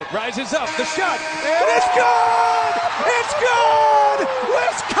Rises up, the shot, and it's good! It's good!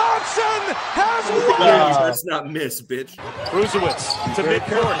 Wisconsin has won! That's not miss, bitch. Brusewitz to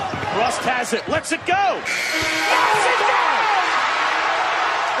midcourt. Rust has it. Lets it go.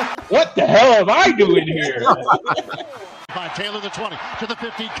 What the hell am I doing here? By Taylor, the 20 to the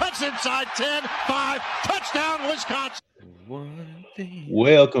 15, cuts inside 10, 5, touchdown, Wisconsin.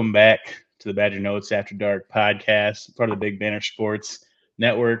 Welcome back to the Badger Notes After Dark podcast, part of the Big Banner Sports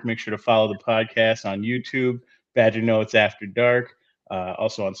Network. Make sure to follow the podcast on YouTube, Badger Notes After Dark,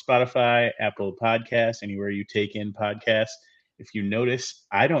 also on Spotify, Apple Podcasts, anywhere you take in podcasts. If you notice,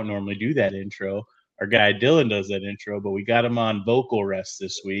 I don't normally do that intro. Our guy Dylan does that intro, but we got him on vocal rest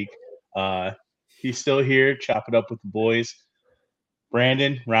this week. He's still here, chop it up with the boys.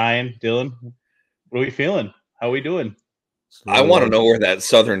 Brandon, Ryan, Dylan, what are we feeling? How are we doing? I want to know where that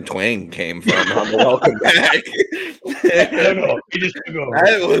southern twang came from. Welcome back. I don't know.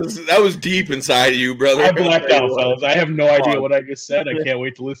 That was deep inside of you, brother. I blacked out, fellas. I have no idea what I just said. I can't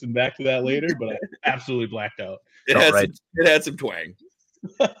wait to listen back to that later, but I absolutely blacked out. It had some twang.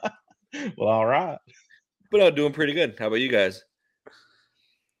 Well, all right. But I'm doing pretty good. How about you guys?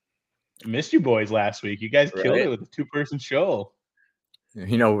 Missed you boys last week. You guys killed it with a 2-person show.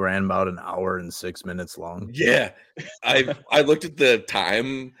 You know, ran about an hour and 6 minutes long. Yeah. I looked at the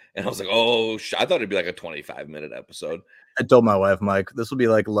time and I was like, oh, I thought it'd be like a 25-minute episode. I told my wife, Mike, this will be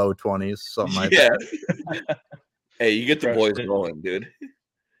like low 20s, something like that. Hey, you get the boys rolling, dude.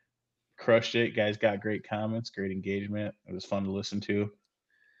 Crushed it. Guys got great comments, great engagement. It was fun to listen to.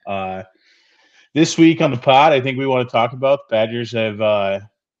 This week on the pod, I think we want to talk about the Badgers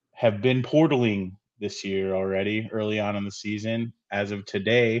have been portaling this year already, early on in the season. As of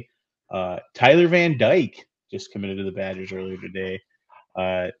today, Tyler Van Dyke just committed to the Badgers earlier today.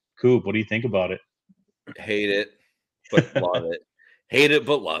 Coop, what do you think about it? Hate it, but love it. Hate it,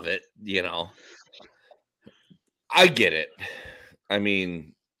 but love it. You know, I get it. I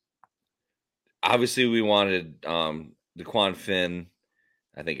mean, obviously we wanted DeQuan Finn.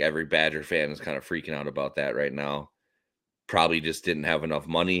 I think every Badger fan is kind of freaking out about that right now. Probably just didn't have enough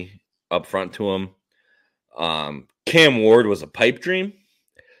money up front to him. Cam Ward was a pipe dream.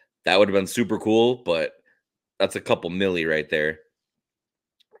 That would have been super cool, but that's a couple milli right there.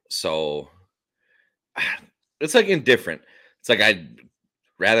 So it's like indifferent. It's like I'd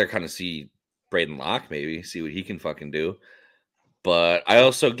rather kind of see Braden Locke maybe, see what he can fucking do. But I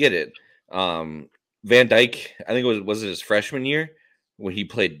also get it. Van Dyke, I think was it his freshman year when he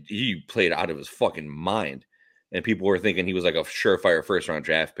played out of his fucking mind. And people were thinking he was like a surefire first-round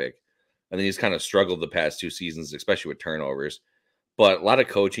draft pick. And then he's kind of struggled the past 2 seasons, especially with turnovers. But a lot of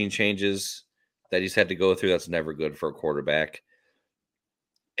coaching changes that he's had to go through. That's never good for a quarterback.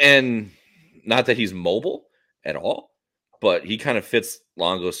 And not that he's mobile at all, but he kind of fits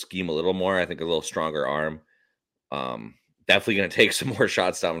Longo's scheme a little more. I think a little stronger arm. Definitely going to take some more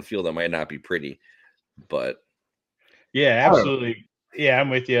shots down the field. That might not be pretty, but yeah, absolutely. Yeah, I'm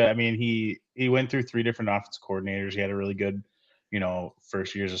with you. I mean, he went through 3 different offense coordinators. He had a really good,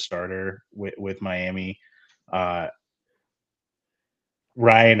 first year as a starter with Miami. Ryan,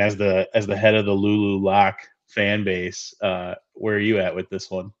 as the head of the Lulu Lock fan base, where are you at with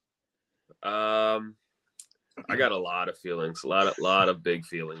this one? I got a lot of feelings, a lot of big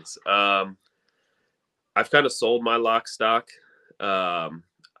feelings. I've kind of sold my lock stock. I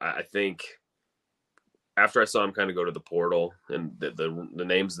think after I saw him kind of go to the portal and the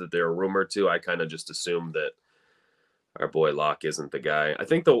names that they're rumored to, I kind of just assumed that our boy Locke isn't the guy. I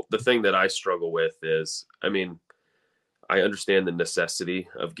think the thing that I struggle with is, I mean, I understand the necessity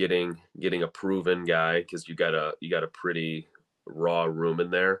of getting a proven guy because you got a pretty raw room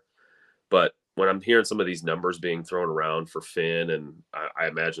in there. But when I'm hearing some of these numbers being thrown around for Finn, and I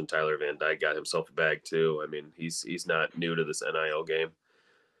imagine Tyler Van Dyke got himself a bag too. I mean, he's not new to this NIL game.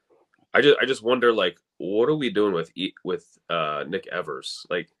 I just wonder, like, what are we doing with Nick Evers?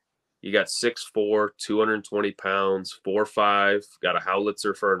 Like, you got 6'4", 220 pounds, 4'5", got a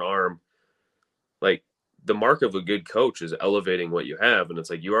howitzer for an arm. Like, the mark of a good coach is elevating what you have, and it's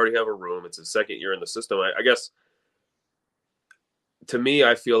like you already have a room. It's his second year in the system. I guess, to me,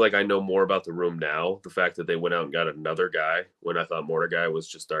 I feel like I know more about the room now. The fact that they went out and got another guy when I thought Mordecai was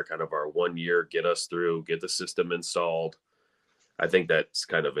just our 1 year, get us through, get the system installed. I think that's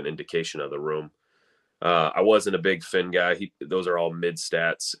kind of an indication of the room. I wasn't a big Finn guy. Those are all mid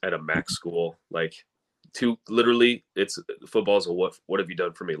stats at a MAC school. Like, literally, it's football's a what have you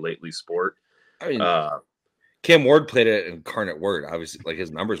done for me lately sport. I mean, Cam Ward played at Incarnate Word. Obviously, like, his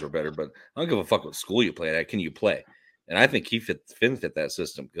numbers were better, but I don't give a fuck what school you play at. Can you play? And I think Finn fit that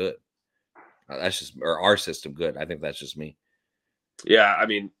system good. That's just, or our system good. I think that's just me. Yeah, I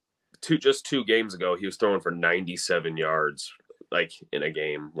mean, just 2 games ago, he was throwing for 97 yards, like in a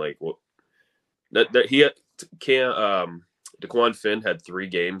game. Like DeQuan Finn had 3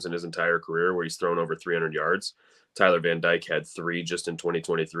 games in his entire career where he's thrown over 300 yards. Tyler Van Dyke had 3 just in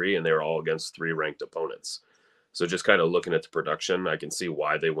 2023, and they were all against 3 ranked opponents. So just kind of looking at the production, I can see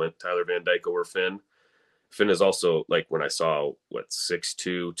why they went Tyler Van Dyke over Finn. Finn is also, like, when I saw,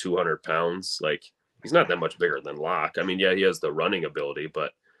 6'2", 200 pounds, like, he's not that much bigger than Locke. I mean, yeah, he has the running ability,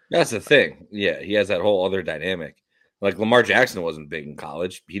 but that's the thing. Yeah, he has that whole other dynamic. Like Lamar Jackson wasn't big in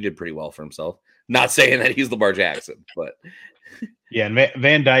college. He did pretty well for himself. Not saying that he's Lamar Jackson, but yeah, and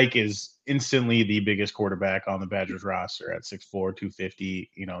Van Dyke is instantly the biggest quarterback on the Badgers roster at 6'4", 250.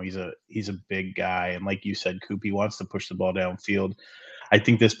 You know, he's a big guy, and like you said, Coop, he wants to push the ball downfield. I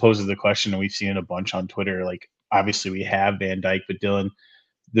think this poses the question, and we've seen it a bunch on Twitter. Like, obviously, we have Van Dyke, but Dylan,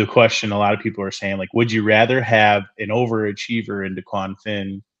 the question a lot of people are saying, like, would you rather have an overachiever in DeQuan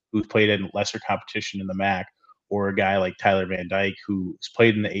Finn, who's played in lesser competition in the MAC, or a guy like Tyler Van Dyke, who's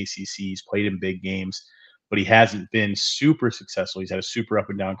played in the ACC, he's played in big games, but he hasn't been super successful. He's had a super up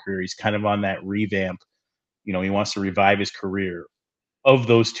and down career. He's kind of on that revamp. You know, he wants to revive his career. Of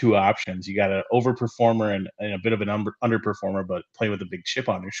those 2 options, you got an overperformer and a bit of an underperformer, but playing with a big chip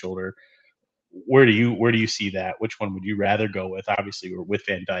on his shoulder. Where do you see that? Which one would you rather go with? Obviously, we're with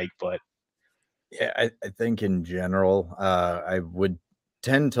Van Dyke, but yeah, I think in general, I would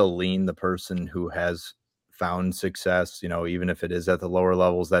tend to lean the person who has found success. You know, even if it is at the lower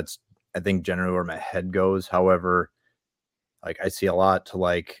levels, that's, I think, generally where my head goes. However, like, I see a lot to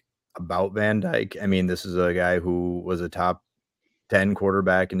like about Van Dyke. I mean, this is a guy who was a top 10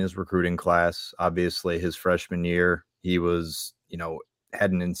 quarterback in his recruiting class. Obviously, his freshman year, he was, you know,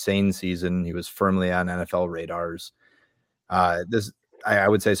 had an insane season. He was firmly on NFL radars. I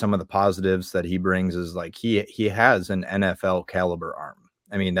would say some of the positives that he brings is like he has an NFL caliber arm.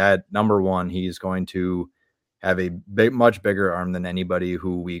 I mean, that number one, he's going to have a much bigger arm than anybody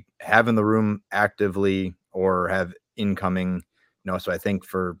who we have in the room actively or have incoming. You know, so I think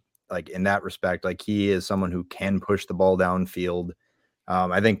for like in that respect, like he is someone who can push the ball downfield.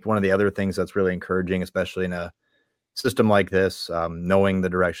 I think one of the other things that's really encouraging, especially in a system like this, knowing the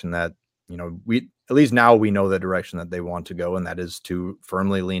direction that, you know, we at least now we know the direction that they want to go, and that is to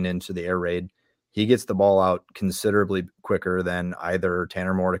firmly lean into the air raid. He gets the ball out considerably quicker than either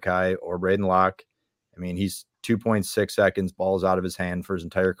Tanner Mordecai or Braden Locke. I mean, he's 2.6 seconds, balls out of his hand for his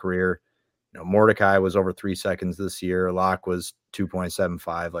entire career. You know, Mordecai was over 3 seconds this year. Locke was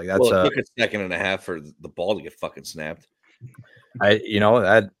 2.75. Like, that's it took a second and a half for the ball to get fucking snapped.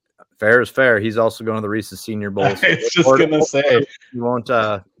 That fair is fair. He's also going to the Reese's Senior Bowl. So it's just gonna say he won't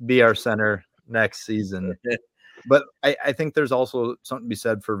be our center next season. But I think there's also something to be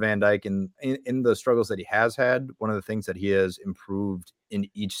said for Van Dyke and in the struggles that he has had. One of the things that he has improved in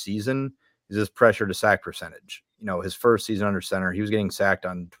each season is his pressure to sack percentage. You know, his first season under center, he was getting sacked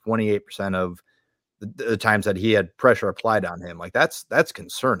on 28% of the times that he had pressure applied on him. Like, that's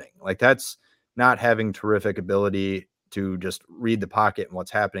concerning. Like, that's not having terrific ability to just read the pocket and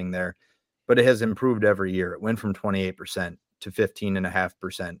what's happening there. But it has improved every year. It went from 28% to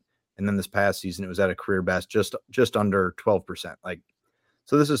 15.5%. And then this past season, it was at a career best, just under 12%. Like,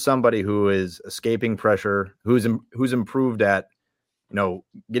 so this is somebody who is escaping pressure, who's improved at, you know,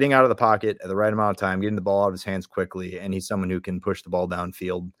 getting out of the pocket at the right amount of time, getting the ball out of his hands quickly, and he's someone who can push the ball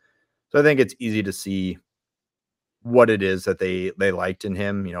downfield. So I think it's easy to see what it is that they liked in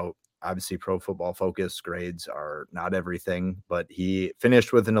him. You know, obviously Pro Football Focus grades are not everything, but he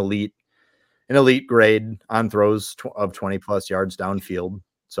finished with an elite grade on throws of 20 plus yards downfield.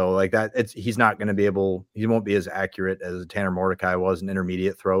 So like that, he won't be as accurate as Tanner Mordecai was in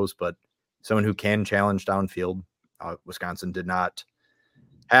intermediate throws, but someone who can challenge downfield. Wisconsin did not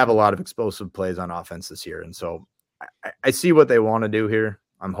have a lot of explosive plays on offense this year. And so I see what they want to do here.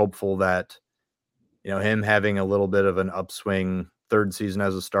 I'm hopeful that, you know, him having a little bit of an upswing third season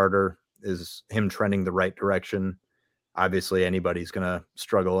as a starter is him trending the right direction. Obviously, anybody's going to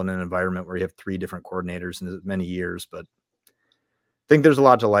struggle in an environment where you have 3 different coordinators in as many years, but I think there's a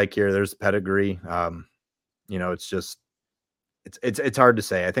lot to like here. There's pedigree. You know, it's just, it's hard to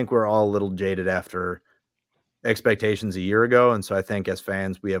say. I think we're all a little jaded after expectations a year ago. And so I think as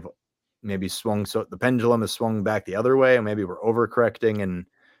fans, we have maybe so the pendulum has swung back the other way, and maybe we're overcorrecting and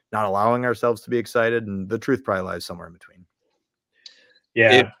not allowing ourselves to be excited. And the truth probably lies somewhere in between.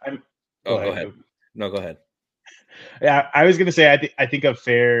 Yeah. Go ahead. No, go ahead. Yeah, I was going to say, I think a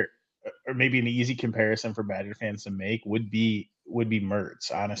fair or maybe an easy comparison for Badger fans to make would be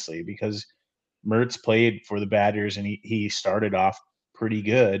Mertz, honestly, because Mertz played for the Badgers and he started off pretty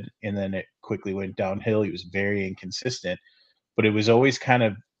good, and then it quickly went downhill. He was very inconsistent, but it was always kind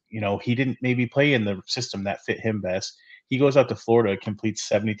of, he didn't maybe play in the system that fit him best. He goes out to Florida, completes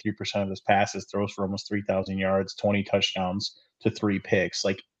 73% of his passes, throws for almost 3,000 yards, 20 touchdowns to 3 picks.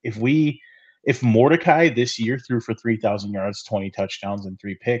 Like if Mordecai this year threw for 3,000 yards, 20 touchdowns, and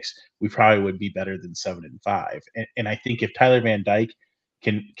 3 picks, we probably would be better than 7-5. And I think if Tyler Van Dyke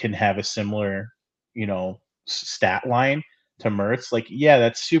can have a similar, stat line to Mertz, like, yeah,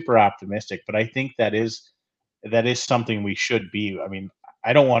 that's super optimistic. But I think that is something we should be. I mean,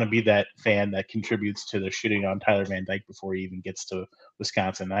 I don't want to be that fan that contributes to the shooting on Tyler Van Dyke before he even gets to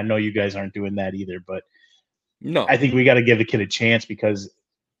Wisconsin. I know you guys aren't doing that either, but no, I think we got to give the kid a chance because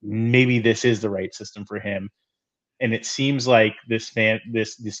maybe this is the right system for him. And it seems like this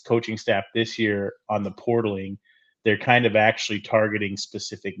coaching staff this year on the portaling, they're kind of actually targeting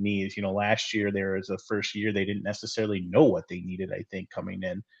specific needs. Last year there was a first year they didn't necessarily know what they needed. I think coming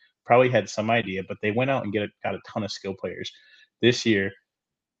in, probably had some idea, but they went out and got a ton of skill players. This year,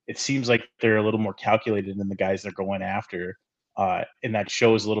 it seems like they're a little more calculated in the guys they're going after. And that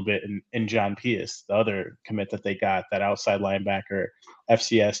shows a little bit in John Pius, the other commit that they got, that outside linebacker,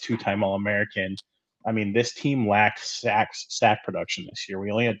 FCS 2-time All-American. I mean, this team lacked sack production this year.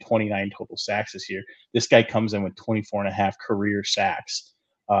 We only had 29 total sacks this year. This guy comes in with 24.5 career sacks.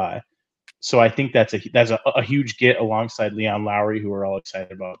 So I think that's a huge get alongside Leon Lowry, who we're all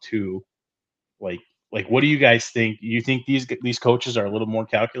excited about too. Like, what do you guys think? You think these coaches are a little more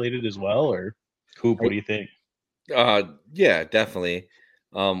calculated as well, or Coop? What do you think? Yeah, definitely.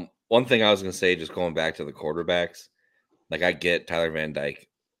 One thing I was going to say, just going back to the quarterbacks, like I get Tyler Van Dyke.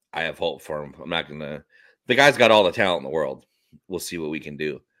 I have hope for him. I'm not going to – the guy's got all the talent in the world. We'll see what we can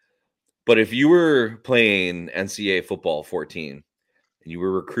do. But if you were playing NCAA football 14 and you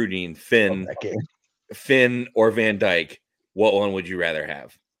were recruiting Finn or Van Dyke, what one would you rather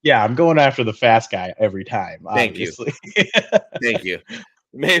have? Yeah, I'm going after the fast guy every time. Thank obviously. you. Thank you.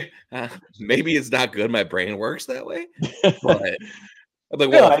 Maybe it's not good. My brain works that way. But I'm like,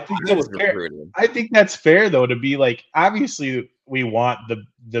 well, I think that's fair. I think that's fair, though, to be like, obviously, we want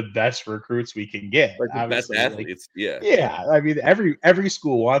the best recruits we can get. Like the best athletes. Like, yeah. I mean, every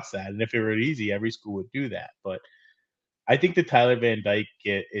school wants that. And if it were easy, every school would do that. But I think the Tyler Van Dyke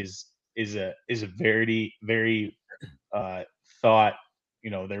get is a very, very thought.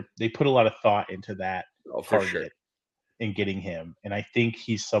 They put a lot of thought into that target in getting him. And I think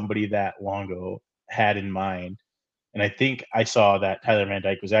he's somebody that Longo had in mind. And I think I saw that Tyler Van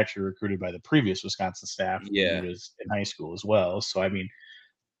Dyke was actually recruited by the previous Wisconsin staff when he was in high school as well. So, I mean,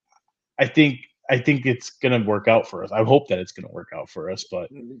 I think it's going to work out for us. I hope that it's going to work out for us. But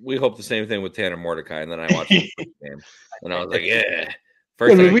we hope the same thing with Tanner Mordecai. And then I watched the game, and I was like, yeah.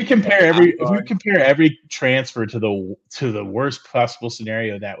 If we compare every transfer to the worst possible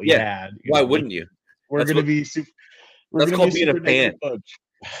scenario that we had, why wouldn't you? We're going to be super. That's called being a fan.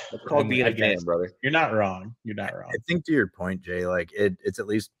 That's called being a fan, brother. You're not wrong. I think to your point, Jay, like it's at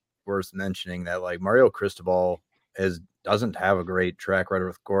least worth mentioning that like Mario Cristobal doesn't have a great track record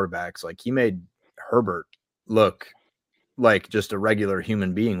with quarterbacks. Like he made Herbert look like just a regular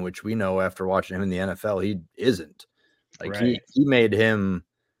human being, which we know after watching him in the NFL, he isn't. Like he made him.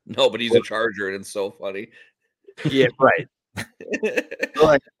 No, but he's a Charger, and it's so funny. Yeah, right.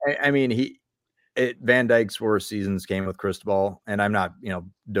 Like I mean, Van Dyke's worst seasons came with Cristobal, and I'm not,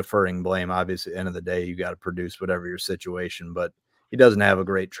 deferring blame. Obviously, at the end of the day, you got to produce whatever your situation, but he doesn't have a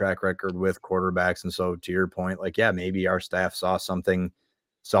great track record with quarterbacks. And so to your point, like, yeah, maybe our staff saw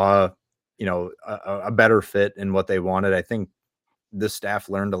a better fit in what they wanted. I think this staff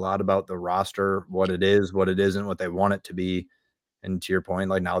learned a lot about the roster, what it is, what it isn't, what they want it to be. And to your point,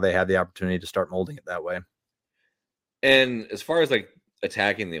 like now they have the opportunity to start molding it that way. And as far as like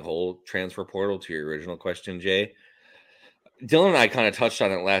attacking the whole transfer portal, to your original question, Jay, Dylan and I kind of touched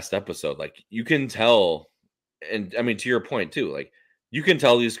on it last episode. Like you can tell, and I mean, to your point too, like you can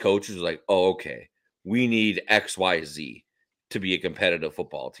tell these coaches are like, oh, okay, we need X, Y, Z to be a competitive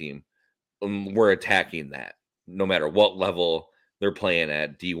football team. And we're attacking that no matter what level they're playing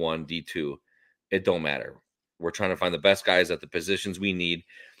at, D1, D2, it don't matter. We're trying to find the best guys at the positions we need.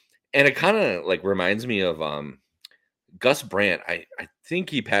 And it kind of like reminds me of Gus Brandt. I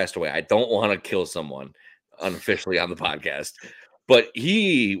think he passed away. I don't want to kill someone unofficially on the podcast, but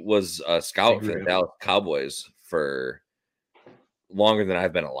he was a scout for the Dallas Cowboys for longer than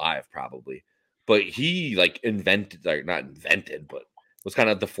I've been alive, probably. But he like not invented, but was kind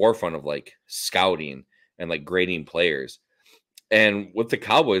of at the forefront of like scouting and like grading players. And with the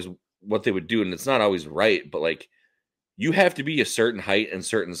Cowboys, what they would do, and it's not always right, but like you have to be a certain height and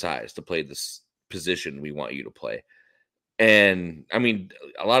certain size to play this position we want you to play. And I mean,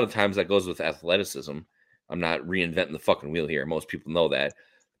 a lot of times that goes with athleticism. I'm not reinventing the fucking wheel here. Most people know that.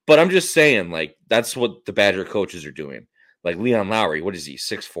 But I'm just saying, like, that's what the Badger coaches are doing. Like Leon Lowry, what is he,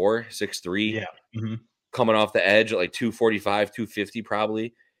 6'4", 6'3"? Yeah. Mm-hmm. Coming off the edge at like 245, 250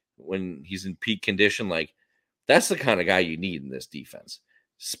 probably when he's in peak condition. Like, that's the kind of guy you need in this defense.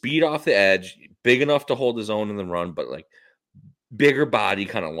 Speed off the edge, big enough to hold his own in the run, but like bigger body,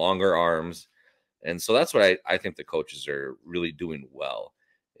 kind of longer arms. And so that's what I think the coaches are really doing well,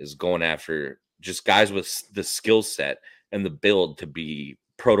 is going after just guys with the skill set and the build to be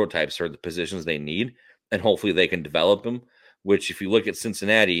prototypes for the positions they need. And hopefully they can develop them, which if you look at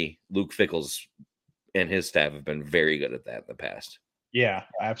Cincinnati, Luke Fickell's and his staff have been very good at that in the past. Yeah,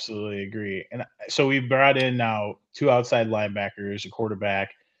 I absolutely agree. And so we brought in now 2 outside linebackers, a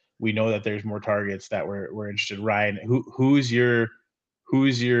quarterback. We know that there's more targets that we're interested. Ryan, who's your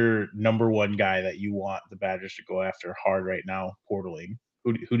number one guy that you want the Badgers to go after hard right now, portaling?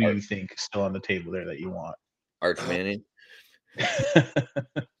 Who do you think is still on the table there that you want? Arch Manning.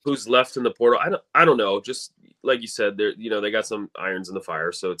 Who's left in the portal? I don't know. Just like you said, they got some irons in the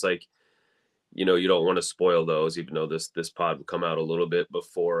fire, so it's like, you don't want to spoil those, even though this pod will come out a little bit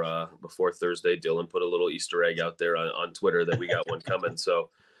before Thursday. Dylan put a little Easter egg out there on Twitter that we got one coming. So,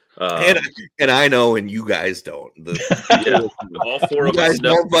 and I know, and you guys don't. All 4 of you guys us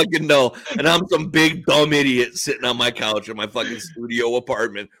know. don't fucking know. And I'm some big dumb idiot sitting on my couch in my fucking studio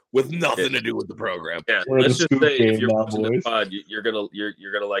apartment with nothing to do with the program. Yeah, We're let's the just say scoop if you're game now, watching the boys. pod, you're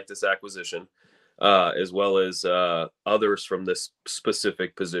gonna like this acquisition. As well as others from this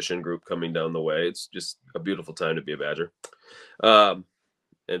specific position group coming down the way. It's just a beautiful time to be a Badger.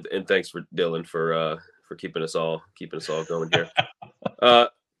 And thanks for Dylan for keeping us all going here.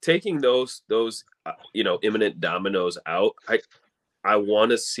 Taking those imminent dominoes out, I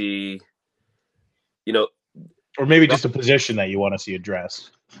want to see, or maybe just a position that you want to see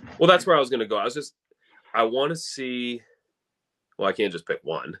addressed. Well, that's where I was going to go. I want to see. Well, I can't just pick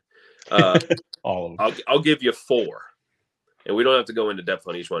one. All of them. I'll give you 4, and we don't have to go into depth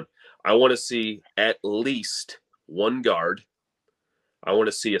on each one. I want to see at least 1 guard. I want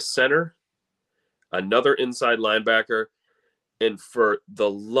to see a center, another inside linebacker, and for the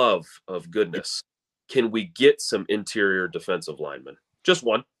love of goodness, can we get some interior defensive linemen? Just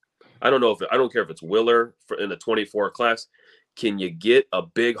 1. I don't care if it's Willer in the 24 class. Can you get a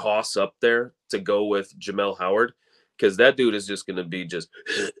big hoss up there to go with Jamel Howard? Because that dude is just going to be just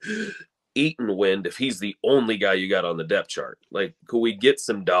eating wind if he's the only guy you got on the depth chart. Like, could we get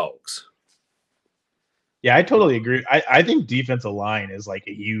some dogs? Yeah, I totally agree. I think defensive line is like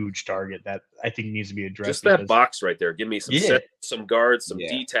a huge target that I think needs to be addressed. Just that box right there. Give me some guards, some Yeah.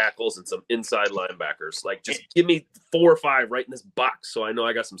 D tackles, and some inside linebackers. Like, just give me 4 or 5 right in this box so I know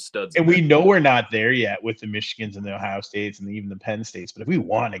I got some studs. And we know we're not there yet with the Michigans and the Ohio States and even the Penn States. But if we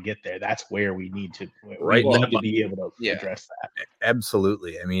want to get there, that's where we need to. Right. We need to be able to address that.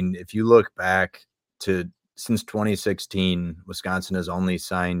 Absolutely. I mean, if you look back to since 2016, Wisconsin has only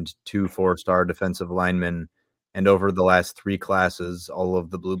signed 2 4-star defensive linemen. And over the last 3 classes, all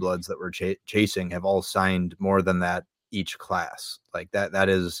of the blue bloods that we're chasing have all signed more than that each class. Like that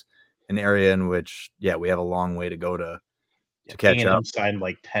is an area in which, we have a long way to go to catch up. Signed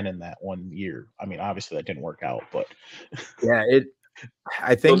like 10 in that 1 year. I mean, obviously that didn't work out, but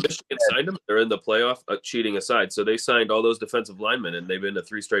I think Michigan signed them. They're in the playoff, cheating aside. So they signed all those defensive linemen, and they've been to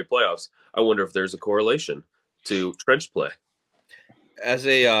 3 straight playoffs. I wonder if there's a correlation to trench play. As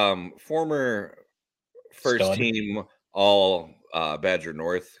a former first team all Badger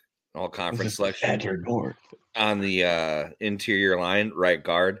North, all conference selection. Badger North. On the interior line, right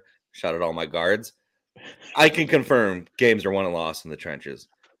guard. Shout out all my guards. I can confirm games are won and lost in the trenches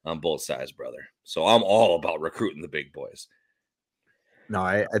on both sides, brother. So I'm all about recruiting the big boys. No,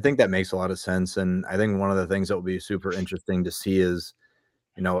 I think that makes a lot of sense. And I think one of the things that will be super interesting to see is,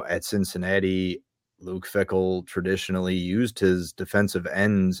 at Cincinnati, Luke Fickell traditionally used his defensive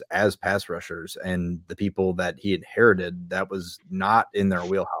ends as pass rushers, and the people that he inherited, that was not in their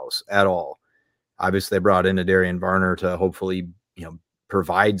wheelhouse at all. Obviously, they brought in a Darian Varner to hopefully,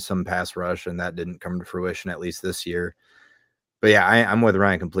 provide some pass rush, and that didn't come to fruition, at least this year. But yeah, I'm with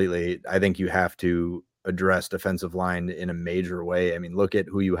Ryan completely. I think you have to address defensive line in a major way. I mean, look at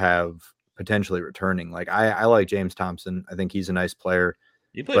who you have potentially returning. Like I like James Thompson. I think he's a nice player.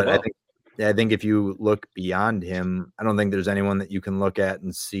 But well. I think if you look beyond him, I don't think there's anyone that you can look at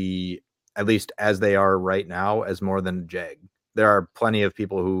and see, at least as they are right now, as more than a jag. There are plenty of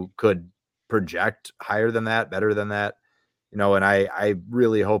people who could project higher than that, better than that, and I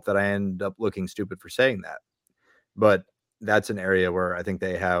really hope that I end up looking stupid for saying that. But that's an area where I think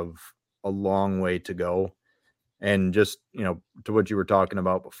they have a long way to go. And just, to what you were talking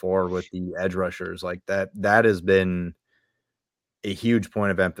about before with the edge rushers, like that has been a huge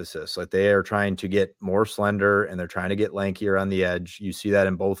point of emphasis. Like they are trying to get more slender and they're trying to get lankier on the edge. You see that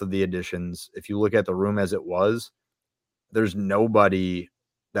in both of the additions. If you look at the room as it was, there's nobody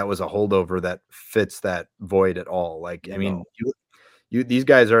that was a holdover that fits that void at all. Like, I mean, these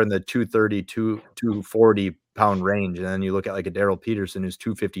guys are in the 230, 240 pound range. And then you look at like a Daryl Peterson who's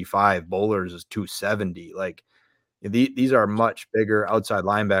 255, Bowlers is 270. Like these are much bigger outside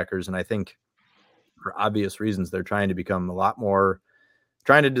linebackers. And I think for obvious reasons, they're trying to become a lot more,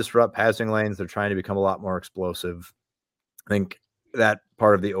 trying to disrupt passing lanes. They're trying to become a lot more explosive. I think that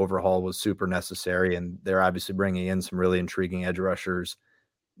part of the overhaul was super necessary. And they're obviously bringing in some really intriguing edge rushers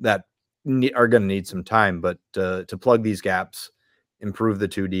that are going to need some time, but to plug these gaps, improve the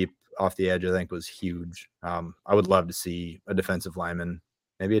two deep off the edge, I think was huge. I would love to see a defensive lineman,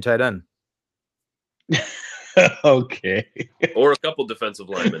 maybe a tight end. Okay. Or a couple defensive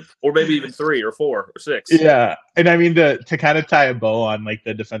linemen, or maybe even 3 or 4 or 6. Yeah. And I mean, to kind of tie a bow on like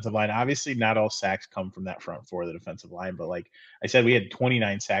the defensive line, obviously not all sacks come from that front four of the defensive line, but like I said, we had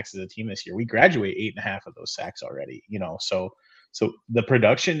 29 sacks as a team this year. We graduate 8.5 of those sacks already, so the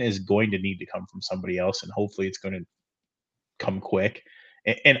production is going to need to come from somebody else, and hopefully it's going to come quick.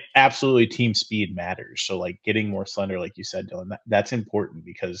 And absolutely team speed matters. So like getting more slender, like you said, Dylan, that's important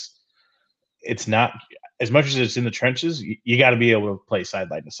because it's not as much as it's in the trenches. You got to be able to play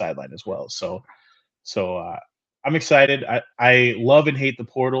sideline to sideline as well. So I'm excited. I love and hate the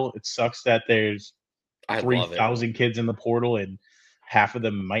portal. It sucks that there's 3,000 kids in the portal and half of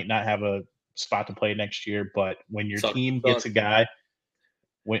them might not have a spot to play next year. But when your team gets a guy,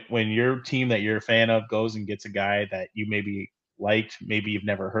 when your team that you're a fan of goes and gets a guy that you maybe liked, maybe you've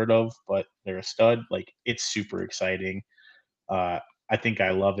never heard of, but they're a stud, like it's super exciting. I think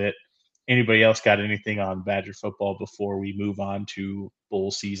I love it. Anybody else got anything on Badger football before we move on to bowl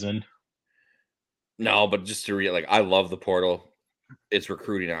season? No, but just to I love the portal. It's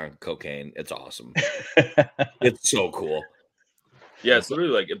recruiting on cocaine. It's awesome. It's so cool. Yeah, it's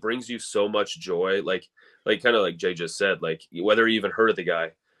literally like it brings you so much joy. Like kind of like Jay just said, like whether you even heard of the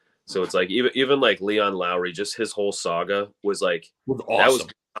guy. So it's like even like Leon Lowry, just his whole saga was like awesome. That was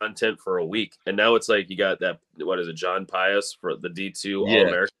content for a week, and now it's like you got that, what is it, John Pius for the D2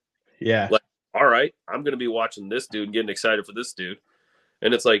 All-American. Yeah. Like, all right, I'm going to be watching this dude and getting excited for this dude.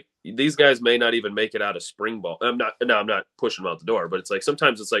 And it's like these guys may not even make it out of spring ball. I'm not pushing them out the door, but it's like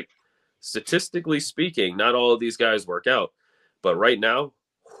sometimes it's like statistically speaking, not all of these guys work out. But right now,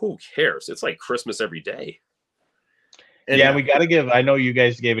 who cares? It's like Christmas every day. And yeah, we got to give. I know you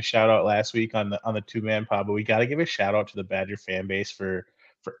guys gave a shout out last week on the 2-man pod, but we got to give a shout out to the Badger fan base for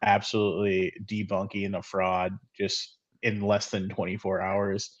absolutely debunking a fraud just in less than 24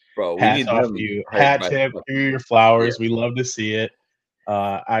 hours. Bro, we hats need off to you. Hat tip, give you your flowers. Yeah. We love to see it.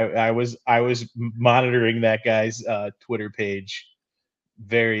 I was monitoring that guy's Twitter page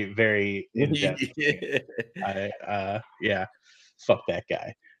very, very in depth. Yeah, fuck that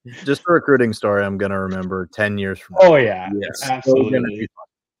guy. Just a recruiting story I'm gonna remember 10 years from now. Oh yeah, yes. Absolutely.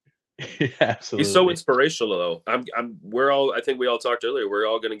 Yeah, absolutely. He's so inspirational though. I think we all talked earlier. We're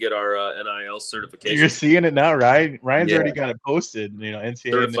all gonna get our NIL certification. You're seeing it now, right? Ryan's already got it posted. NCAA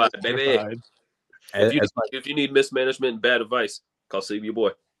certified, baby. If you need mismanagement and bad advice, call Steve, your boy.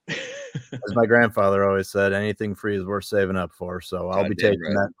 As my grandfather always said, anything free is worth saving up for. So I'll be taking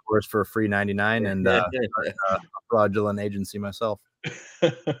that course for a free 99 and a fraudulent agency myself.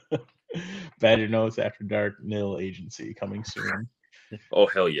 Badger Notes After Dark nil agency coming soon. Oh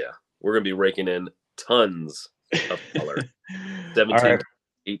hell yeah, we're gonna be raking in tons of color. $17, right.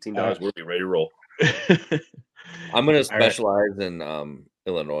 $18. We'll be ready to roll. I'm gonna specialize in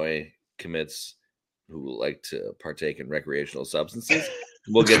Illinois commits who like to partake in recreational substances.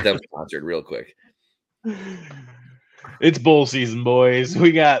 We'll get them sponsored real quick. It's bowl season, boys.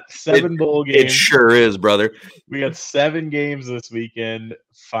 We got 7 bowl games. It sure is, brother. We got 7 games this weekend.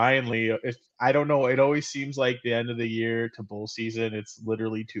 Finally, I don't know. It always seems like the end of the year to bowl season. It's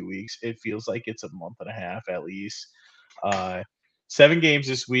literally 2 weeks. It feels like it's a month and a half at least. 7 games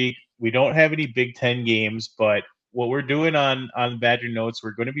this week. We don't have any Big Ten games, but what we're doing on Badger Notes,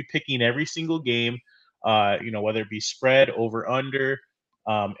 we're going to be picking every single game, whether it be spread, over, under.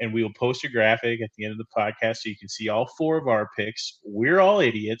 And we will post a graphic at the end of the podcast so you can see all 4 of our picks. We're all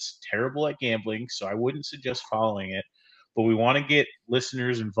idiots, terrible at gambling, so I wouldn't suggest following it. But we want to get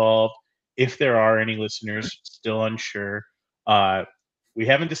listeners involved. If there are any listeners still unsure, we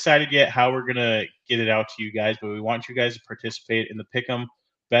haven't decided yet how we're going to get it out to you guys, but we want you guys to participate in the Pick'em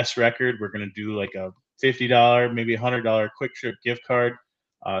Best Record. We're going to do like a $50, maybe $100 Quick Trip gift card,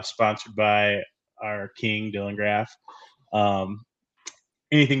 sponsored by our king, Dylan Graff.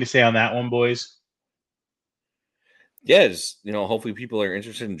 Anything to say on that one, boys? yeah, just, hopefully people are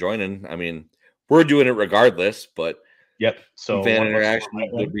interested in joining. I mean, we're doing it regardless, but Yep. So fan one of us interaction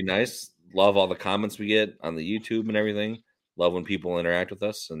will- would be nice. Love all the comments we get on the YouTube and everything. Love when people interact with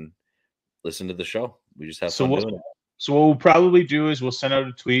us and listen to the show. We just have fun doing it. So what we'll probably do is we'll send out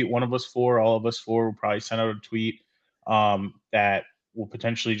a tweet. One of us four, all of us four, will probably send out a tweet that will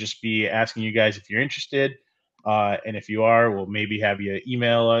potentially just be asking you guys if you're interested. And if you are, we'll maybe have you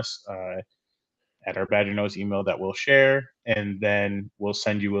email us at our Badger Notes email that we'll share, and then we'll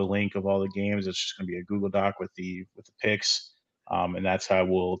send you a link of all the games. It's just going to be a Google Doc with the picks, and that's how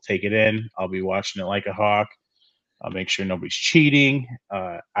we'll take it in. I'll be watching it like a hawk. I'll make sure nobody's cheating.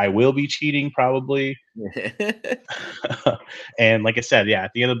 I will be cheating probably. And like I said, yeah,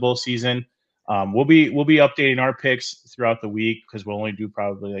 at the end of the bowl season, we'll be updating our picks throughout the week because we'll only do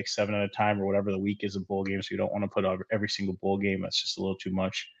probably like 7 at a time or whatever the week is of bowl games. So you don't want to put out every single bowl game. That's just a little too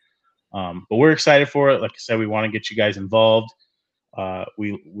much. But we're excited for it. Like I said, we want to get you guys involved.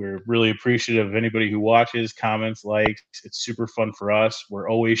 We're really appreciative of anybody who watches, comments, likes. It's super fun for us. We're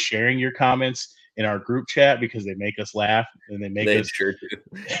always sharing your comments in our group chat because they make us laugh and they us sure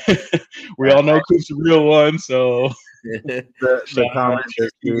do. We all know Coop's a real one, so the comment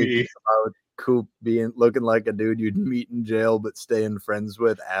this week about Coop looking like a dude you'd meet in jail but staying friends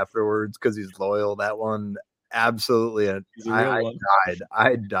with afterwards because he's loyal. That one absolutely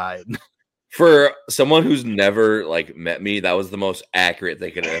I died. For someone who's never met me, that was the most accurate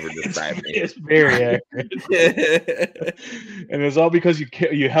they could ever describe me. It's very accurate. And it's all because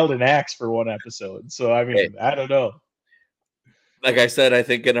you held an axe for one episode. So I mean, I don't know. Like I said, I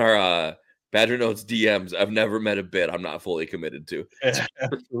think in our Badger Notes DMs, I've never met a bit I'm not fully committed to.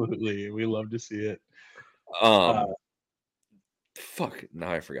 Absolutely. We love to see it. Fuck,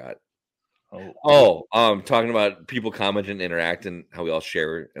 now I forgot. Talking about people comment and interact and how we all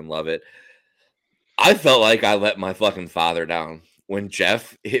share and love it. I felt like I let my fucking father down when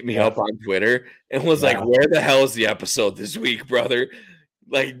Jeff hit me up on Twitter and was like, "Where the hell is the episode this week, brother?"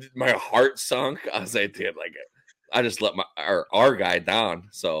 Like my heart sunk. I was like, "Dude, I just let our guy down."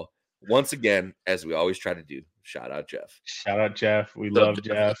 So once again, as we always try to do, shout out Jeff. We love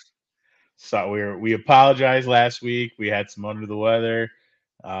Jeff. So we apologized last week. We had some under the weather.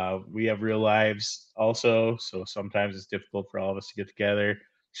 We have real lives also, so sometimes it's difficult for all of us to get together.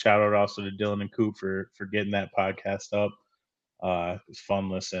 Shout out also to Dylan and Coop for getting that podcast up. It was fun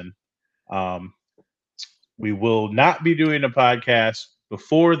listen. We will not be doing a podcast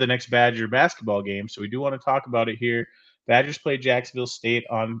before the next Badger basketball game, so we do want to talk about it here. Badgers play Jacksonville State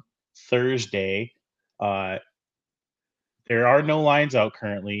on Thursday. There are no lines out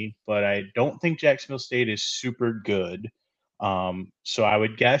currently, but I don't think Jacksonville State is super good. So I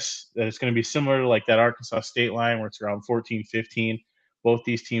would guess that it's going to be similar to like that Arkansas State line where it's around 14-15. Both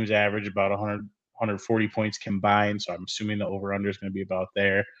these teams average about 100, 140 points combined. So I'm assuming the over-under is going to be about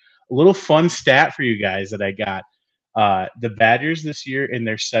there. A little fun stat for you guys that I got. The Badgers this year, in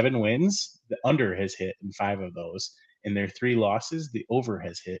their 7 wins, the under has hit in 5 of those. In their 3 losses, the over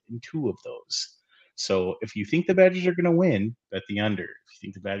has hit in 2 of those. So if you think the Badgers are going to win, bet the under. If you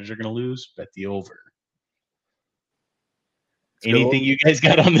think the Badgers are going to lose, bet the over. Anything you guys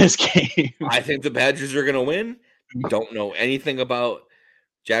got on this game? I think the Badgers are going to win. Don't know anything about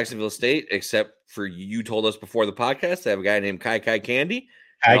Jacksonville State except for you told us before the podcast. I have a guy named Kai Candy.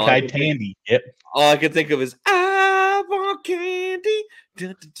 Kai Candy. Yep. All I can think of is I want candy.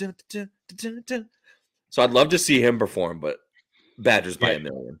 Dun, dun, dun, dun, dun. So I'd love to see him perform, but Badgers by a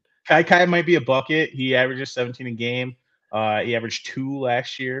million. Kai might be a bucket. He averages 17 a game. He averaged 2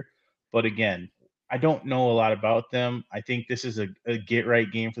 last year. But again, I don't know a lot about them. I think this is a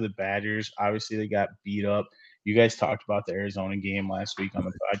get-right game for the Badgers. Obviously, they got beat up. You guys talked about the Arizona game last week on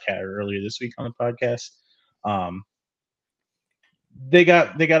the podcast, or earlier this week on the podcast. They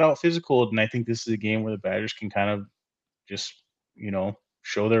got out physical, and I think this is a game where the Badgers can kind of just,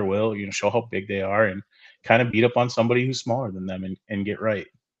 show their will, show how big they are, and kind of beat up on somebody who's smaller than them and get right.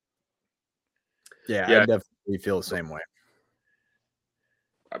 Yeah, I definitely feel the same way.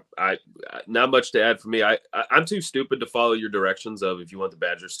 I not much to add for me. I'm too stupid to follow your directions of if you want the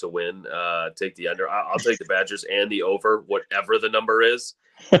Badgers to win, take the under. I'll take the Badgers and the over, whatever the number is,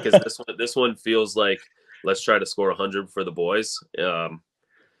 because this one feels like let's try to score 100 for the boys.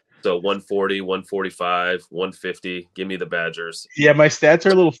 So 140, 145, 150. Give me the Badgers. Yeah, my stats are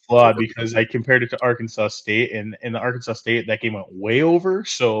a little flawed because I compared it to Arkansas State, and in the Arkansas State, that game went way over.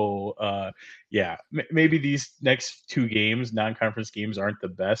 So, maybe these next 2 games, non-conference games, aren't the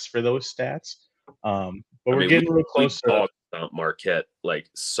best for those stats. But we're getting real close to Marquette.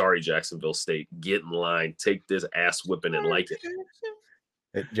 Sorry, Jacksonville State, get in line, take this ass whipping and like it.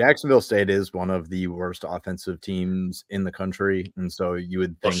 Jacksonville State is one of the worst offensive teams in the country, and so you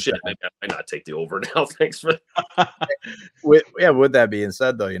would think. Oh shit! I might not take the over now. Thanks for that. With that being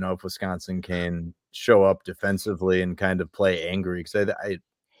said, though, if Wisconsin can show up defensively and kind of play angry, because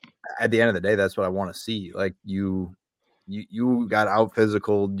at the end of the day, that's what I want to see. Like you got out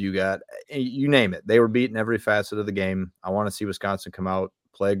physical, you name it. They were beating every facet of the game. I want to see Wisconsin come out,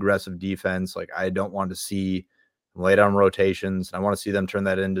 play aggressive defense. Like I don't want to see lay down rotations. I want to see them turn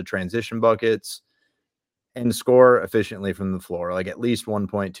that into transition buckets and score efficiently from the floor, like at least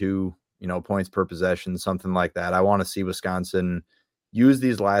 1.2, points per possession, something like that. I want to see Wisconsin use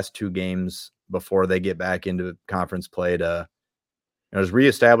these last 2 games before they get back into conference play to just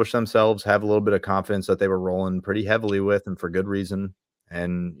reestablish themselves, have a little bit of confidence that they were rolling pretty heavily with and for good reason.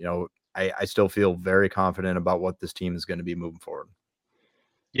 And, I still feel very confident about what this team is going to be moving forward.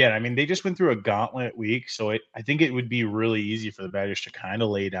 Yeah, I mean, they just went through a gauntlet week, so I think it would be really easy for the Badgers to kind of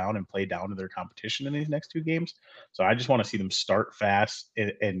lay down and play down to their competition in these next 2 games. So I just want to see them start fast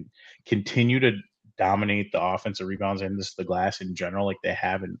and continue to dominate the offensive rebounds and the glass in general, like they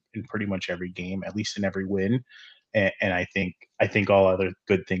have in pretty much every game, at least in every win. And I think all other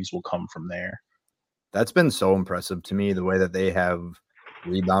good things will come from there. That's been so impressive to me, the way that they have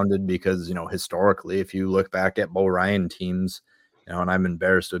rebounded, because, historically, if you look back at Bo Ryan teams, and I'm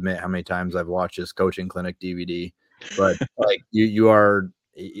embarrassed to admit how many times I've watched this coaching clinic DVD, but like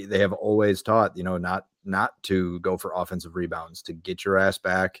they have always taught, not to go for offensive rebounds, to get your ass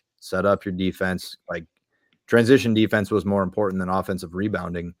back, set up your defense. Like transition defense was more important than offensive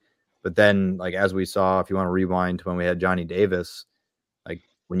rebounding. But then, like, as we saw, if you want to rewind to when we had Johnny Davis, like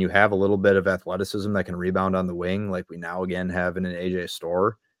when you have a little bit of athleticism that can rebound on the wing, like we now again have in an AJ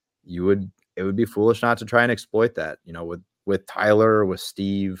Storr, it would be foolish not to try and exploit that, with Tyler, with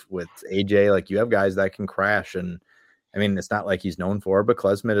Steve, with AJ. Like you have guys that can crash. And I mean, it's not like he's known for it, but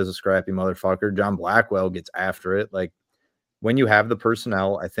Klesmit is a scrappy motherfucker. John Blackwell gets after it. Like when you have the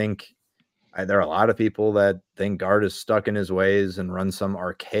personnel, I think there are a lot of people that think Gard is stuck in his ways and runs some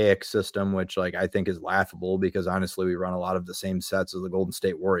archaic system, which like I think is laughable, because honestly, we run a lot of the same sets as the Golden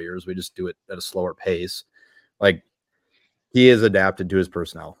State Warriors. We just do it at a slower pace. Like he is adapted to his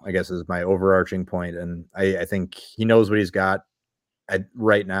personnel, I guess, is my overarching point. And I think he knows what he's got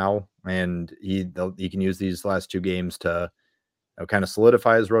right now, and he can use these last 2 games to kind of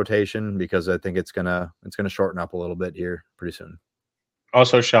solidify his rotation, because I think it's gonna shorten up a little bit here pretty soon.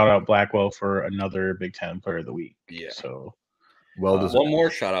 Also, shout out Blackwell for another Big Ten Player of the Week. Yeah. So, one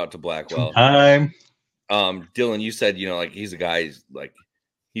more shout out to Blackwell. Dylan, you said like he's a guy like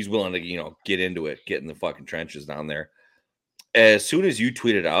he's willing to get into it, get in the fucking trenches down there. As soon as you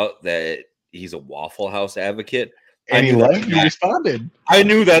tweeted out that he's a Waffle House advocate, and he responded. I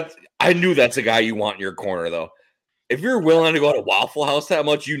knew that's a guy you want in your corner, though. If you're willing to go to Waffle House that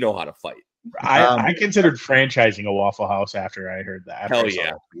much, you know how to fight. I considered franchising a Waffle House after I heard that. Hell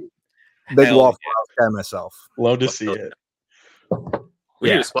yeah. Big Waffle House guy myself. Love to see it. We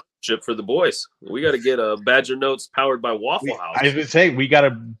need a sponsorship for the boys. We got to get a Badger Notes powered by Waffle House. I was going to say, we got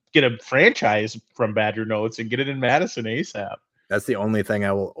to get a franchise from Badger Notes and get it in Madison ASAP. That's the only thing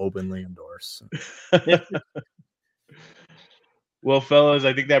I will openly endorse. Well, fellas,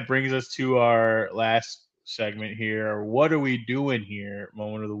 I think that brings us to our last segment here. What are we doing here?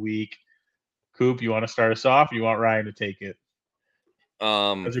 Moment of the week. Coop, you want to start us off? Or you want Ryan to take it?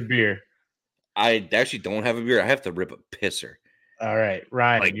 That's a beer. I actually don't have a beer. I have to rip a pisser. All right,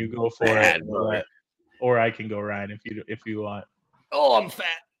 Ryan, Like, you go for it. Or I can go, Ryan, if you want. Oh, I'm fat.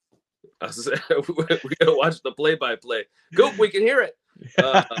 We gotta watch the play-by-play. Go, we can hear it.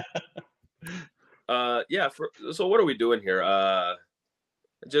 Yeah. So what are we doing here?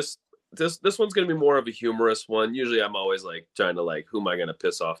 Just this one's gonna be more of a humorous one. Usually, I'm always like trying to like, who am I gonna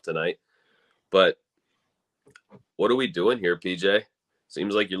piss off tonight? But what are we doing here, PJ?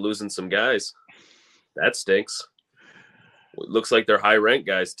 Seems like you're losing some guys. That stinks. It looks like they're high-ranked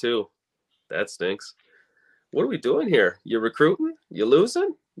guys too. That stinks. What are we doing here? You recruiting? You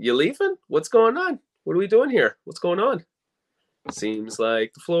losing? You leaving? What's going on? What are we doing here? What's going on? Seems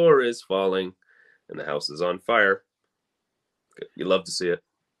like the floor is falling and the house is on fire. You love to see it.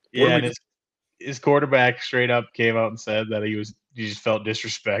 Yeah, and his quarterback straight up came out and said that he just felt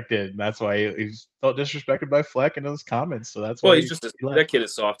disrespected. And that's why he felt disrespected by Fleck in those comments. So that's why he's just that kid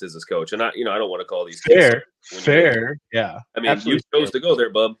is soft as his coach. And I don't want to call these kids fair. Yeah. I mean, absolutely you chose to go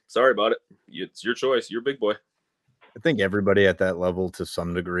there, bub. Sorry about it. It's your choice. You're a big boy. I think everybody at that level to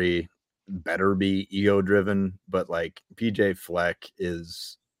some degree better be ego driven, but like PJ Fleck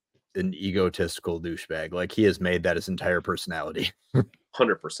is an egotistical douchebag. Like he has made that his entire personality.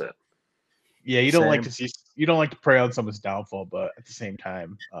 100%. Yeah, you don't like to see. You don't like to prey on someone's downfall, but at the same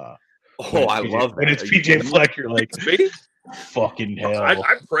time, I love that. When it's PJ Fleck, you're like, Me? fucking hell.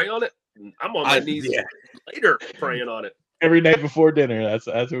 I pray on it. I'm on my knees later praying on it. Every night before dinner. That's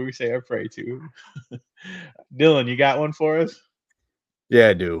what we say I pray to. Dylan, you got one for us? Yeah,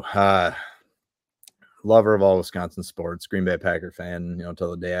 I do. Lover of all Wisconsin sports, Green Bay Packer fan,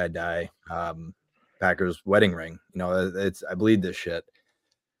 till the day I die. Packers wedding ring. I bleed this shit.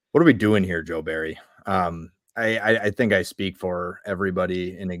 What are we doing here, Joe Barry? I think I speak for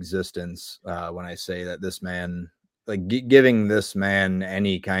everybody in existence when I say that this man, like giving this man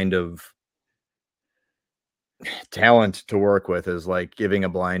any kind of talent to work with is like giving a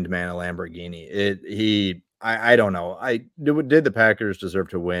blind man a Lamborghini. I don't know. Did the Packers deserve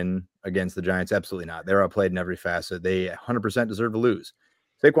to win against the Giants? Absolutely not. They're outplayed in every facet. They 100% deserve to lose.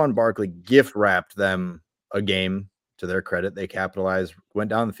 Saquon Barkley gift wrapped them a game. To their credit, they capitalized, went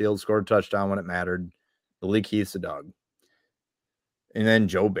down the field, scored a touchdown when it mattered. Malik Heath's a dog. And then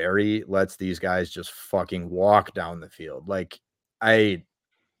Joe Barry lets these guys just fucking walk down the field. Like, I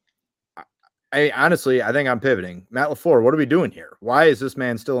honestly, I think I'm pivoting. Matt LaFleur, what are we doing here? Why is this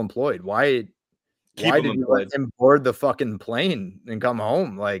man still employed? Why did you let him board the fucking plane and come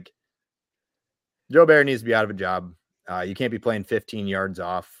home? Like, Joe Barry needs to be out of a job. You can't be playing 15 yards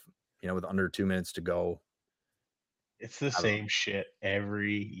off, with under 2 minutes to go. It's the same shit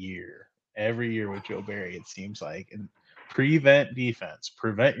every year. Every year with Joe Barry, it seems like. And prevent defense.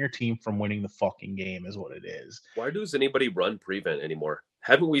 Prevent your team from winning the fucking game is what it is. Why does anybody run prevent anymore?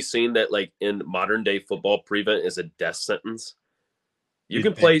 Haven't we seen that, like, in modern day football, prevent is a death sentence? You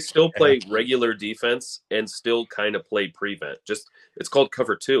can still play regular defense and still kind of play prevent. Just it's called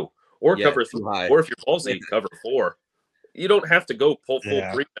cover 2 or cover 3, or if you're ballsy, cover 4. You don't have to go pull full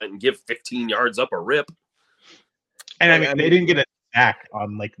prevent and give 15 yards up a rip. And I mean, they didn't get a sack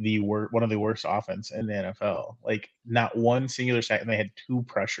on like one of the worst offense in the NFL. Like not one singular sack, and they had 2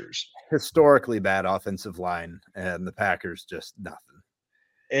 pressures. Historically bad offensive line, and the Packers just nothing.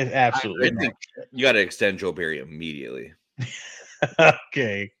 It absolutely. I think you got to extend Joe Barry immediately.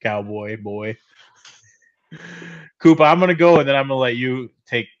 Okay, cowboy boy. Coop, I'm gonna go, and then I'm gonna let you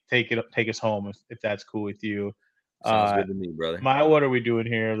take us home if that's cool with you. Sounds good to me, brother. My what are we doing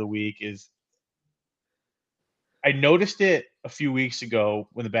here of the week is I noticed it a few weeks ago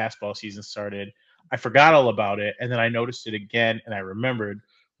when the basketball season started. I forgot all about it, and then I noticed it again, and I remembered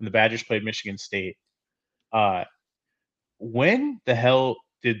when the Badgers played Michigan State. When the hell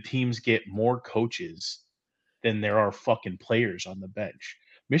did teams get more coaches than there are fucking players on the bench?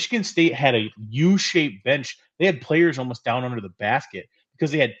 Michigan State had a U-shaped bench. They had players almost down under the basket because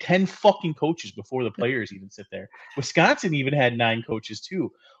they had 10 fucking coaches before the players even sit there. Wisconsin even had 9 coaches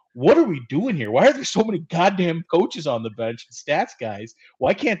too. What are we doing here? Why are there so many goddamn coaches on the bench and stats guys?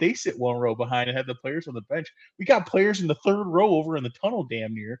 Why can't they sit one row behind and have the players on the bench? We got players in the 3rd row over in the tunnel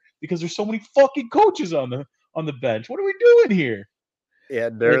damn near because there's so many fucking coaches on the bench. What are we doing here? Yeah,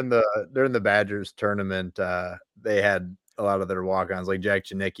 during the Badgers tournament, they had a lot of their walk-ons. Like Jack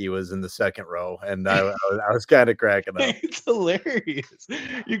Janicki was in the 2nd row, and I was kind of cracking up. It's hilarious.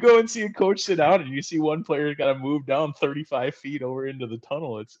 You go and see a coach sit down, and you see one player got to move down 35 feet over into the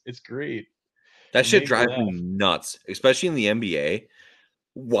tunnel. It's great. That shit drives me nuts, especially in the NBA.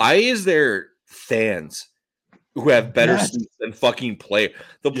 Why is there fans who have better seats than fucking players?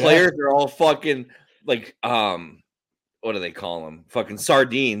 The players are all fucking like what do they call them? Fucking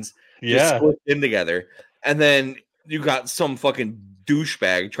sardines. Just split in together, and then you got some fucking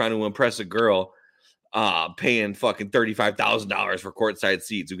douchebag trying to impress a girl, paying fucking $35,000 for courtside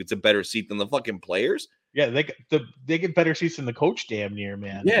seats who gets a better seat than the fucking players. Yeah, they get better seats than the coach damn near,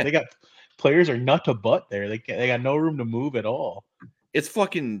 man. Yeah, they got players are nut to butt there. They got no room to move at all. It's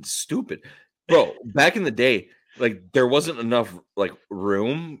fucking stupid, bro. Back in the day, like there wasn't enough like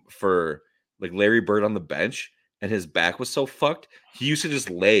room for like Larry Bird on the bench, and his back was so fucked. He used to just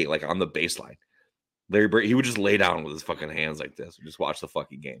lay like on the baseline. Larry Bird, he would just lay down with his fucking hands like this and just watch the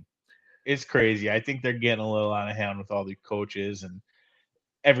fucking game. It's crazy. I think they're getting a little out of hand with all the coaches, and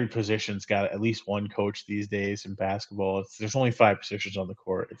every position's got at least one coach these days in basketball. There's only 5 positions on the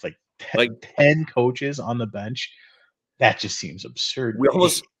court. It's like 10 coaches on the bench. That just seems absurd.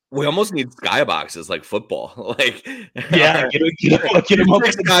 We almost need skyboxes like football. Like, yeah, get them up.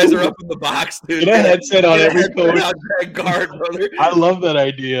 Guys are up in the box, dude. Get a headset on every coach. Guard, brother. I love that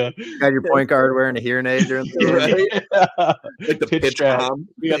idea. You got your point guard wearing a hearing aid during the right? Like the pitch comm.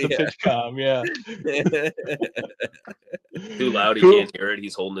 We got the pitch comm, yeah. Too loud, he can't hear it.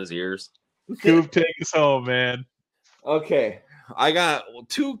 He's holding his ears. Coop, take us home, man. Okay, I got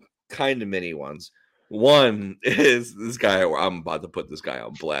 2 kind of mini ones. One is this guy. I'm about to put this guy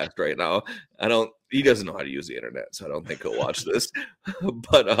on blast right now. He doesn't know how to use the internet, so I don't think he'll watch this.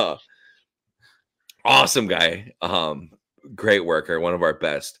 But awesome guy. Great worker, one of our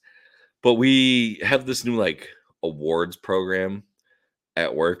best. But we have this new like awards program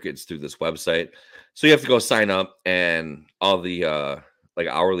at work. It's through this website. So you have to go sign up, and all the like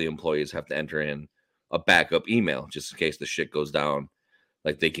hourly employees have to enter in a backup email just in case the shit goes down.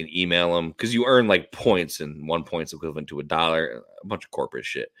 Like they can email them because you earn like points, and 1 point's equivalent to $1, a bunch of corporate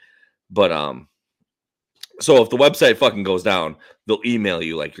shit. But so if the website fucking goes down, they'll email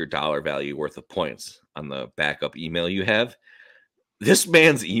you like your dollar value worth of points on the backup email you have. This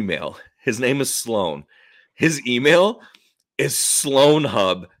man's email, his name is Sloan. His email is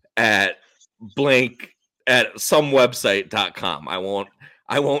sloanhub at blank at somewebsite.com. I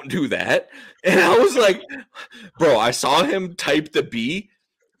won't do that. And I was like, bro, I saw him type the B,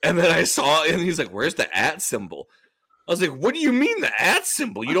 and then I saw, and he's like, where's the at symbol? I was like, what do you mean the at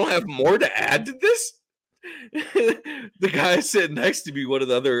symbol? You don't have more to add to this? The guy sitting next to me, one of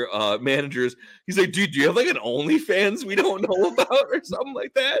the other managers, he's like, dude, do you have like an OnlyFans we don't know about or something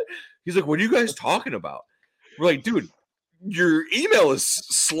like that? He's like, what are you guys talking about? We're like, dude, your email is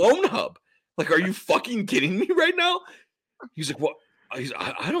Sloan Hub. Like, are you fucking kidding me right now? He's like, what?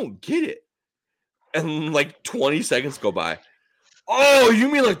 I don't get it. And like 20 seconds go by. Oh,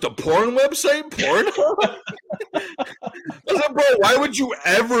 you mean like the porn website? Pornhub? I was like, bro, why would you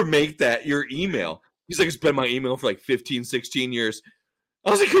ever make that your email? He's like, it's been my email for like 15, 16 years.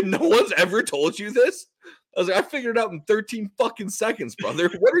 I was like, no one's ever told you this? I was like, I figured it out in 13 fucking seconds, brother.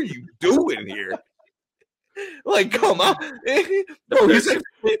 What are you doing here? Like, come on. Bro,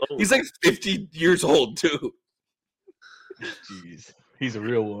 he's like 50 years old, too. Jeez. He's a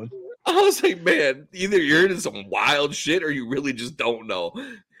real one. I was like, man, either you're into some wild shit or you really just don't know.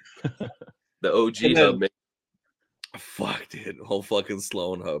 The OG hub, man. Fuck, dude. Whole fucking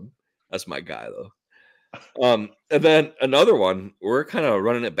Sloan Hub. That's my guy, though. And then another one, we're kind of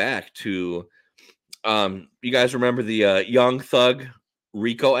running it back to you guys remember the Young Thug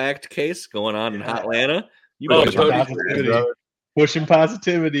RICO Act case going on in Atlanta? You pushing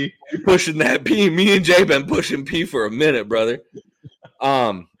positivity. You're pushing that P. Me and Jay been pushing P for a minute, brother.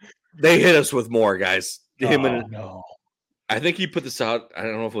 They hit us with more, guys. No. I think he put this out. I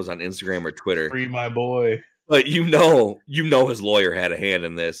don't know if it was on Instagram or Twitter. Free my boy. But you know his lawyer had a hand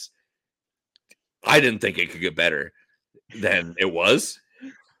in this. I didn't think it could get better than it was.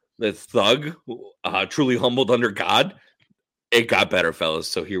 The Thug, truly humbled under God. It got better, fellas.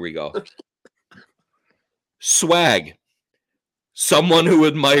 So here we go. Swag. Someone who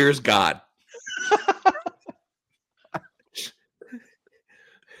admires God.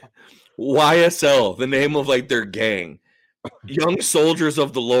 YSL, the name of like their gang. Young Soldiers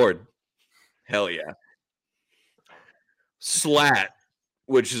of the Lord. Hell yeah. Slat,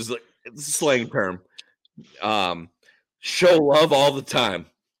 which is like it's a slang term. Show love all the time.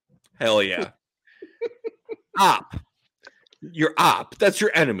 Hell yeah. Op. Your op. That's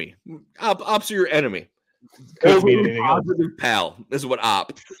your enemy. Ops are your enemy. Positive pal. This is what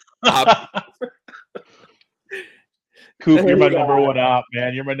op. Coop, you're my number one op,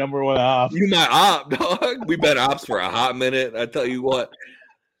 man. You're my number one op. You my op, dog. We've been ops for a hot minute. I tell you what.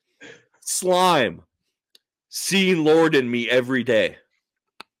 Slime. Seeing Lord in me every day.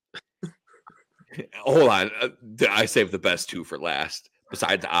 Hold on. I saved the best two for last.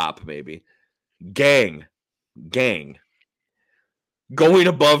 Besides op, maybe. Gang. Going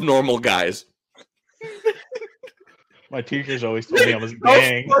above normal guys. My teachers always told me I was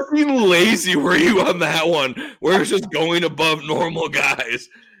gang. How fucking lazy were you on that one? Where it's just going above normal guys.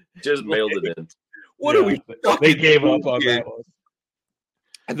 Just mailed it in. What are we fucking They gave up on here? that one.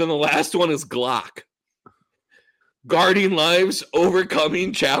 And then the last one is Glock. Guarding lives,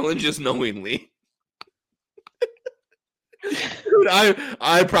 overcoming challenges knowingly. Dude,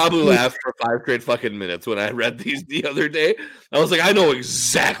 I probably laughed for 5 straight fucking minutes when I read these the other day. I was like, I know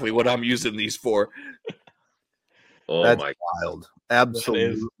exactly what I'm using these for. Oh, That's my wild.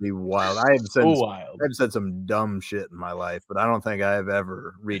 Absolutely wild. I've said some dumb shit in my life, but I don't think I've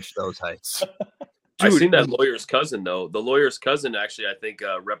ever reached those heights. I've seen that lawyer's cousin, though. The lawyer's cousin, actually, I think,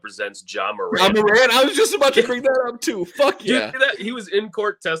 represents John Moran. John Moran? I was just about to bring that up, too. Fuck yeah. Did you see that? He was in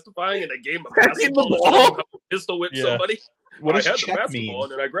court testifying, and I gave him a basketball to pistol whip somebody. What does I had the check basketball,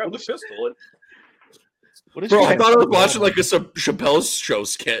 mean? and I grabbed the pistol. And Bro, I thought I was watching like a Chappelle's show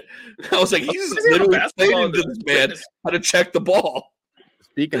skit. I was like, he's literally explaining to this man how to check the ball.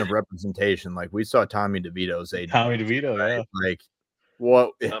 Speaking of representation, like we saw Tommy DeVito's age. Tommy DeVito, yeah. Like,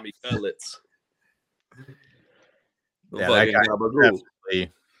 what? Tommy Cutlets. Yeah, that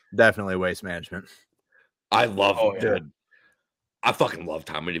guy definitely waste management. I love Oh, yeah. dude. I fucking love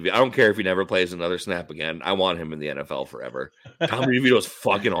Tommy DeVito. I don't care if he never plays another snap again. I want him in the NFL forever. Tommy DeVito is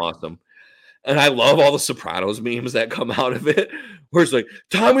fucking awesome. And I love all the Sopranos memes that come out of it, where it's like,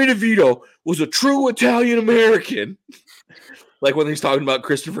 Tommy DeVito was a true Italian American. Like when he's talking about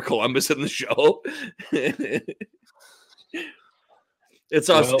Christopher Columbus in the show. It's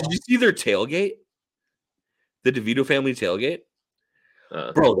awesome. Did you see their tailgate? The DeVito family tailgate?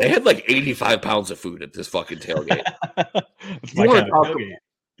 Bro, they had like 85 pounds of food at this fucking tailgate.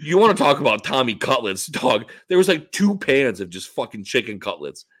 You want to talk about Tommy Cutlets, dog? There was like 2 pans of just fucking chicken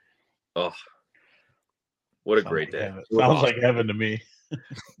cutlets. Oh, what a great day! Sounds like heaven to me.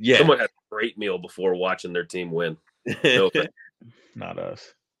 Yeah, someone had a great meal before watching their team win. No, not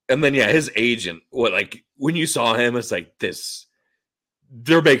us. And then his agent. Like when you saw him, it's like this.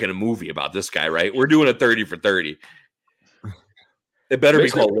 They're making a movie about this guy, right? We're doing a 30 for 30. It better be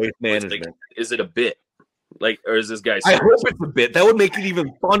called Waste Management. Like, is it a bit? Like, or is this guy serious? I hope it's a bit. That would make it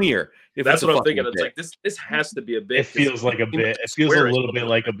even funnier. If that's what I'm thinking. Bit. It's like this has to be a bit. It feels like a bit. It feels a little bit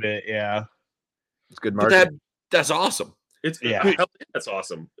like a bit. Yeah, it's good marketing. That's awesome. That's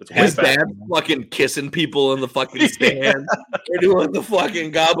awesome. It's his dad fucking kissing people in the fucking stand. They're doing the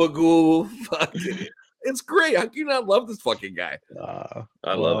fucking gabagoo. Fucking, it's great. How can you not love this fucking guy?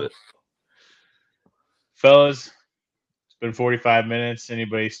 I love it, fellas. It's been 45 minutes.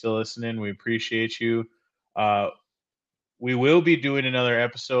 Anybody still listening? We appreciate you. We will be doing another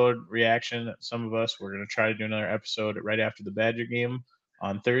episode reaction. Some of us, we're going to try to do another episode right after the Badger game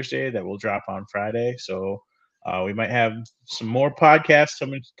on Thursday that will drop on Friday. So we might have some more podcasts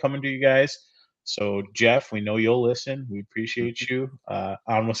coming to you guys. So Jeff, we know you'll listen. We appreciate you.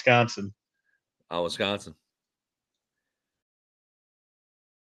 On Wisconsin. On Wisconsin.